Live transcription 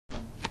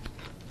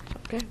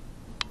Okay.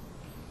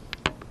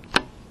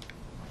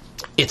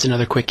 It's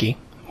another quickie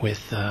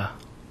with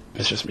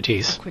Mistress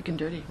Matisse. Quick and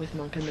dirty with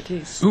Monk and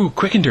Matisse. Ooh,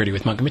 quick and dirty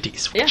with Monk and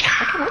Matisse. Yeah, I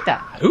kind of like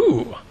that.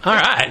 Ooh, all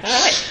right. All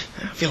right.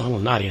 I feel a little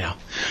naughty now.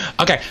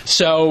 Okay,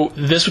 so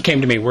this came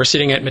to me. We're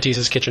sitting at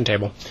Matisse's kitchen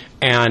table,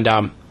 and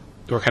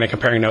we're kind of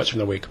comparing notes from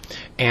the week.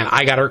 And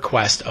I got a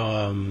request,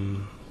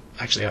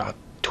 actually on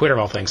Twitter of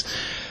all things,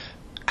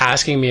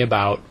 asking me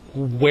about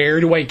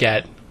where do I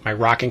get my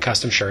rocking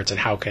custom shirts and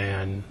how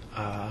can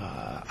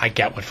I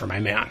get one for my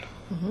man.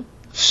 Mm-hmm.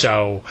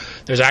 So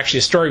there's actually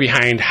a story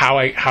behind how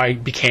I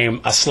became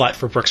a slut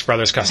for Brooks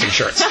Brothers custom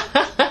shirts.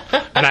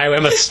 And I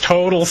am a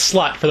total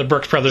slut for the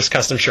Brooks Brothers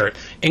custom shirt.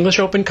 English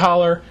open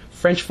collar,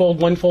 French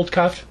fold, one fold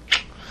cuff.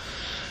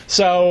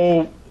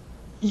 So...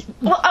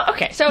 Well,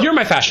 okay, so... You're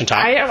my fashion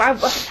type. I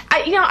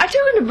do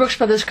go into Brooks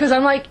Brothers because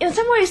I'm like, in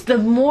some ways, the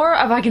more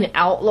of like an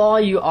outlaw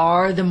you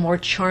are, the more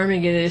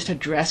charming it is to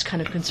dress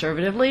kind of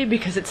conservatively,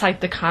 because it's like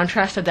the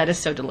contrast of that is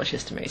so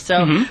delicious to me.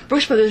 So,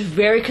 Brooks Brothers,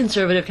 very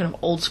conservative, kind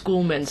of old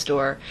school men's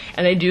store,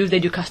 and they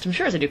do custom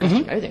shirts, they do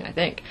custom everything, I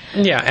think.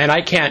 Yeah, and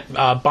I can't,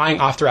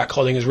 buying off-the-rack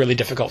clothing is really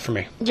difficult for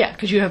me. Yeah,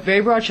 because you have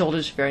very broad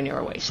shoulders, very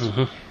narrow waist.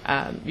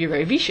 You're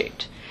very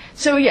V-shaped.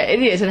 So yeah,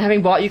 it is. And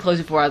having bought you clothes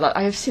before, I thought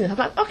I have seen this. I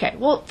thought, okay,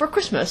 well, for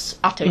Christmas,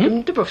 I'll take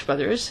them to Brooks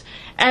Brothers,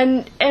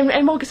 and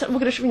we'll get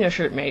a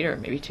shirt made, or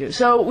maybe two.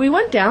 So we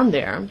went down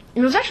there. And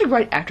it was actually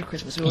right after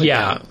Christmas. We went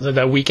down.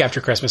 The week after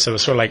Christmas, it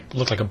was sort of like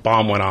looked like a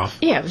bomb went off.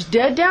 Yeah, it was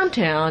dead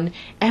downtown,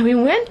 and we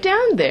went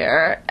down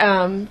there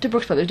to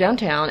Brooks Brothers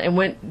downtown, and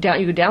went down.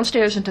 You go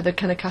downstairs into the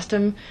kind of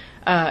custom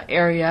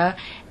area,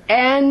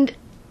 and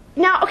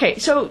now, okay,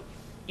 so.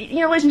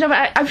 Ladies and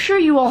gentlemen, I'm sure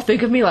you all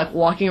think of me like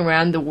walking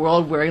around the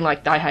world wearing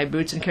like thigh-high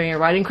boots and carrying a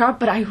riding crop,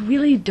 but I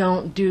really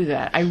don't do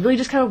that. I really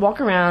just kind of walk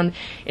around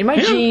in my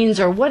jeans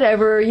or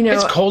whatever,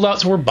 It's cold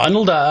out, so we're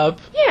bundled up.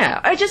 Yeah,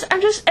 I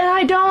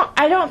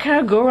don't kind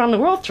of go around the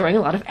world throwing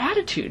a lot of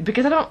attitude,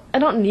 because I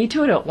don't need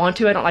to, I don't want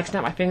to, I don't like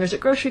snap my fingers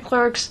at grocery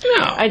clerks.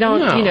 No, I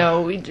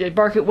don't,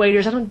 bark at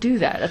waiters. I don't do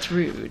that. That's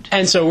rude.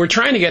 And so we're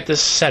trying to get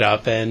this set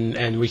up,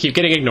 and we keep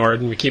getting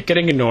ignored, and we keep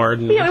getting ignored,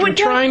 and we're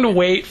trying to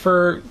wait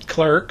for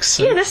clerks.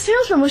 Yeah, the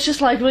salesman was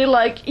just like, really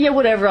like, yeah,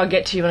 whatever, I'll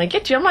get to you when I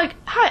get to you. I'm like,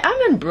 hi,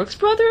 I'm in Brooks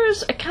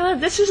Brothers.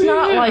 This is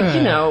not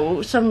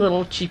like, some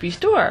little cheapy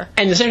store.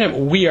 And at the same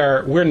time,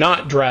 we're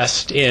not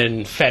dressed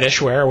in fetish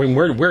wear. I mean,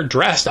 we're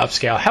dressed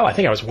upscale. Hell, I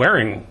think I was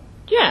wearing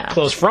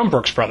clothes from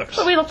Brooks Brothers.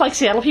 But we look like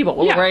Seattle people.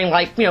 We were wearing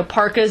like,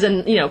 parkas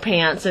and,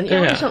 pants, and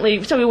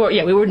certainly, so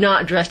we were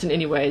not dressed in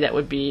any way that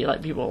would be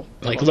like people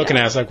like looking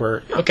at us like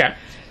we're okay.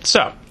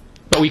 So,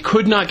 but we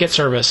could not get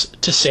service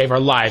to save our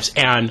lives,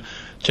 and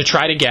to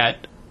try to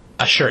get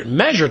a shirt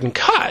measured and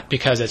cut,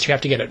 because you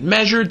have to get it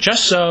measured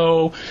just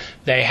so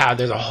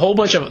there's a whole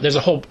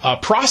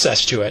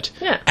process to it.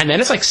 Yeah. And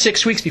then it's like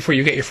 6 weeks before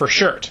you get your first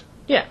shirt.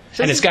 Yeah.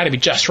 So and it's got to be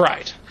just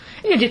right.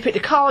 You got to pick the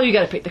collar, you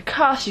got to pick the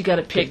cuffs, you got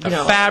to pick, the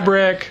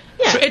fabric.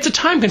 Yeah. So it's a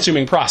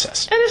time-consuming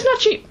process. And it's not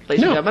cheap,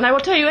 ladies and gentlemen. I will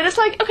tell you. And it's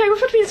like, okay, we're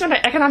supposed to be in some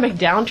economic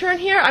downturn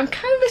here. I'm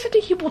kind of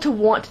expecting people to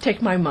want to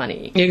take my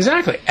money.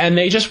 Exactly. And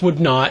they just would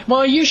not,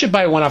 well, you should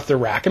buy one off the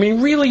rack. I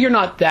mean, really, you're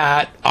not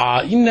that,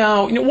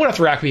 one off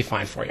the rack would be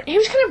fine for you. He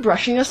was kind of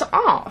brushing us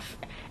off.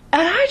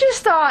 And I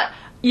just thought,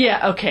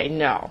 yeah, okay,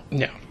 no.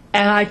 No.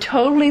 And I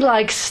totally,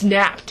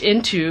 snapped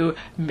into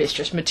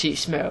Mistress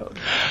Matisse mode.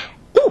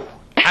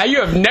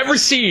 You have never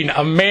seen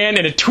a man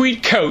in a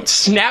tweed coat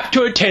snap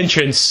to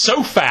attention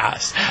so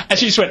fast. And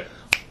she just went,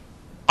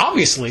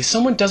 obviously,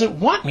 someone doesn't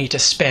want me to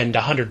spend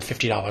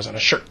 $150 on a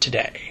shirt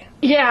today.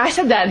 Yeah, I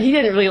said that, and he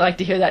didn't really like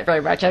to hear that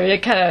very much. I mean,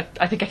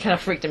 I think I kind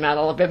of freaked him out a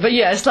little bit. But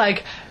yeah, it's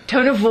like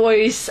tone of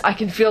voice. I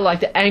can feel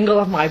like the angle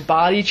of my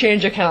body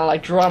change. I kind of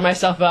like draw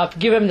myself up,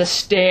 give him the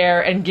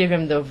stare, and give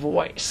him the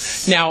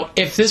voice. Now,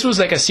 if this was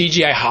like a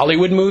CGI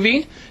Hollywood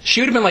movie,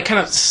 she would have been like kind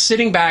of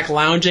sitting back,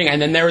 lounging,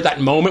 and then there was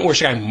that moment where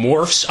she kind of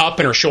morphs up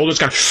and her shoulders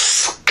kind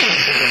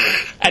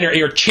of, and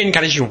her chin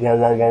kind of just whoa,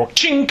 whoa, whoa,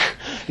 chink,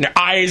 and her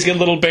eyes get a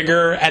little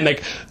bigger, and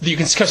like you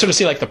can sort of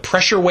see like the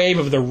pressure wave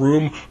of the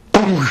room.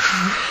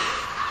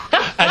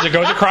 As it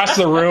goes across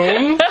the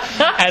room,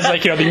 as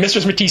like, the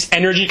Mistress Matisse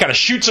energy kind of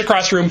shoots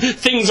across the room,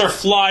 things are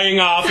flying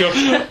off,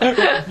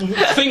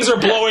 things are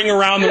blowing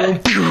around the room.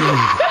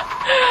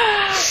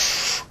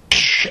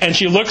 And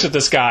she looks at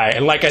this guy,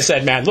 and like I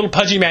said, man, little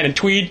pudgy man in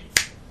tweed.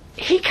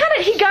 He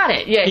got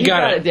it. Yeah, he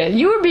got it then.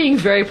 You were being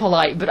very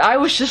polite, but I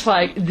was just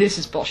like, this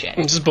is bullshit.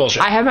 This is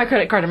bullshit. I have my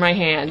credit card in my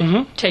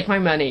hand. Take my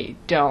money.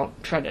 Don't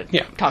try to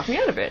talk me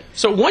out of it.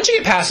 So once you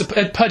get past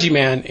a pudgy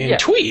man in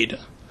tweed,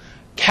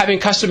 having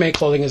custom-made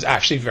clothing is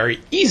actually very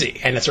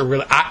easy, and it's a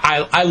really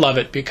I love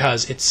it,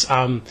 because it's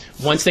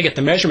once they get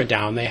the measurement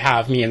down, they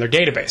have me in their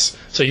database.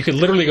 So you could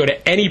literally go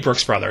to any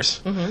Brooks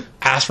Brothers,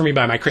 ask for me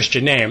by my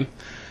Christian name,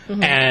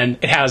 and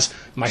it has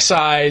my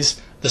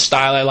size, the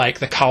style I like,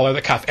 the collar,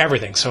 the cuff,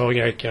 everything. So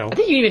I think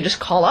you even just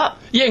call up.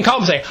 Yeah, and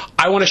call up and say,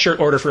 I want a shirt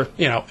order for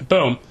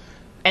boom.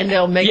 And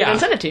they'll make it and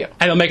send it to you.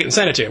 And they'll make it and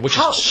send it to you, which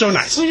is so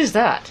nice. How sweet is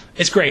that?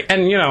 It's great,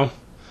 and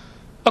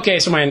okay,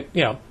 so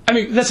I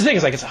mean, that's the thing,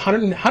 is like it's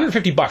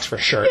 $150 for a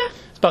shirt. Yeah.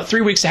 about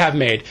 3 weeks to have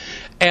made.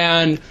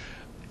 And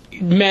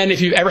men,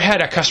 if you've ever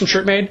had a custom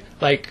shirt made,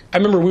 like I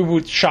remember we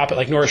would shop at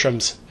like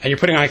Nordstrom's, and you're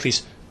putting on like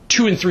these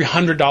 $200 and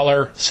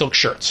 $300 silk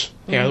shirts,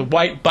 you know, the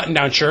white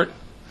button-down shirt.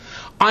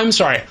 I'm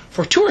sorry,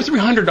 for $200 or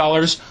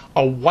 $300,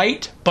 a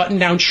white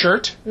button-down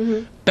shirt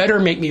better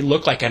make me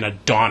look like an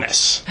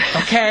Adonis.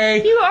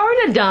 Okay, You are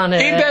an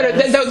Adonis. it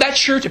better that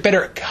shirt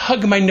better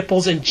hug my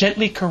nipples and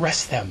gently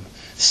caress them,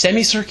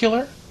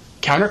 semicircular,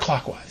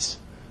 counterclockwise.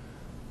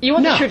 You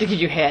want No. the shirt to give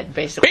you head,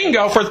 basically.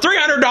 Bingo! For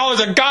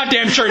 $300, a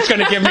goddamn shirt's going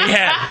to give me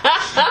head.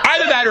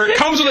 Either that, or it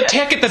comes with a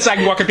ticket that I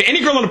can walk up to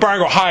any girl in the bar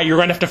and go, "Hi, you're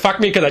going to have to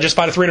fuck me because I just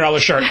bought a $300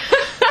 shirt."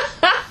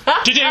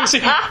 Did you ever see?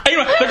 You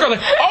know, the girl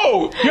like,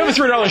 "Oh, you have a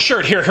 $300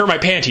 shirt. Here are my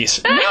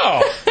panties."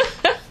 No,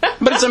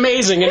 but it's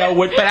amazing, you know.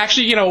 But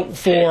actually, you know,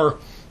 for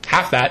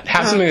half that,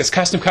 have something that's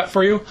custom cut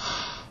for you,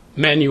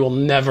 man, you will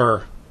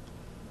never,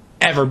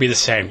 ever be the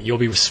same. You'll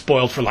be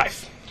spoiled for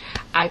life.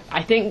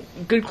 I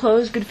think good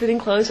clothes, good fitting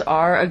clothes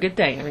are a good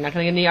thing. We're not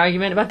going to get any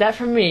argument about that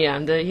from me.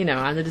 I'm the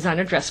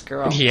designer dress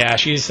girl. Yeah,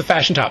 she's the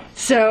fashion top.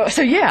 So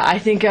yeah, I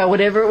think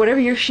whatever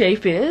your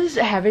shape is,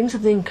 having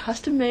something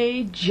custom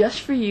made just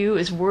for you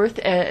is worth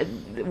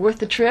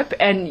the trip.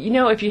 And you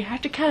know, if you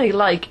have to kind of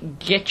like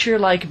get your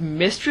like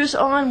mistress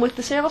on with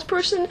the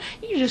salesperson,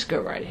 you just go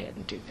right ahead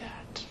and do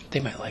that. They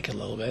might like it a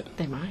little bit.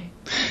 They might.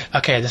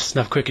 Okay, this is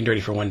enough quick and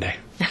dirty for one day.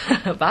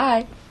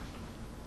 Bye.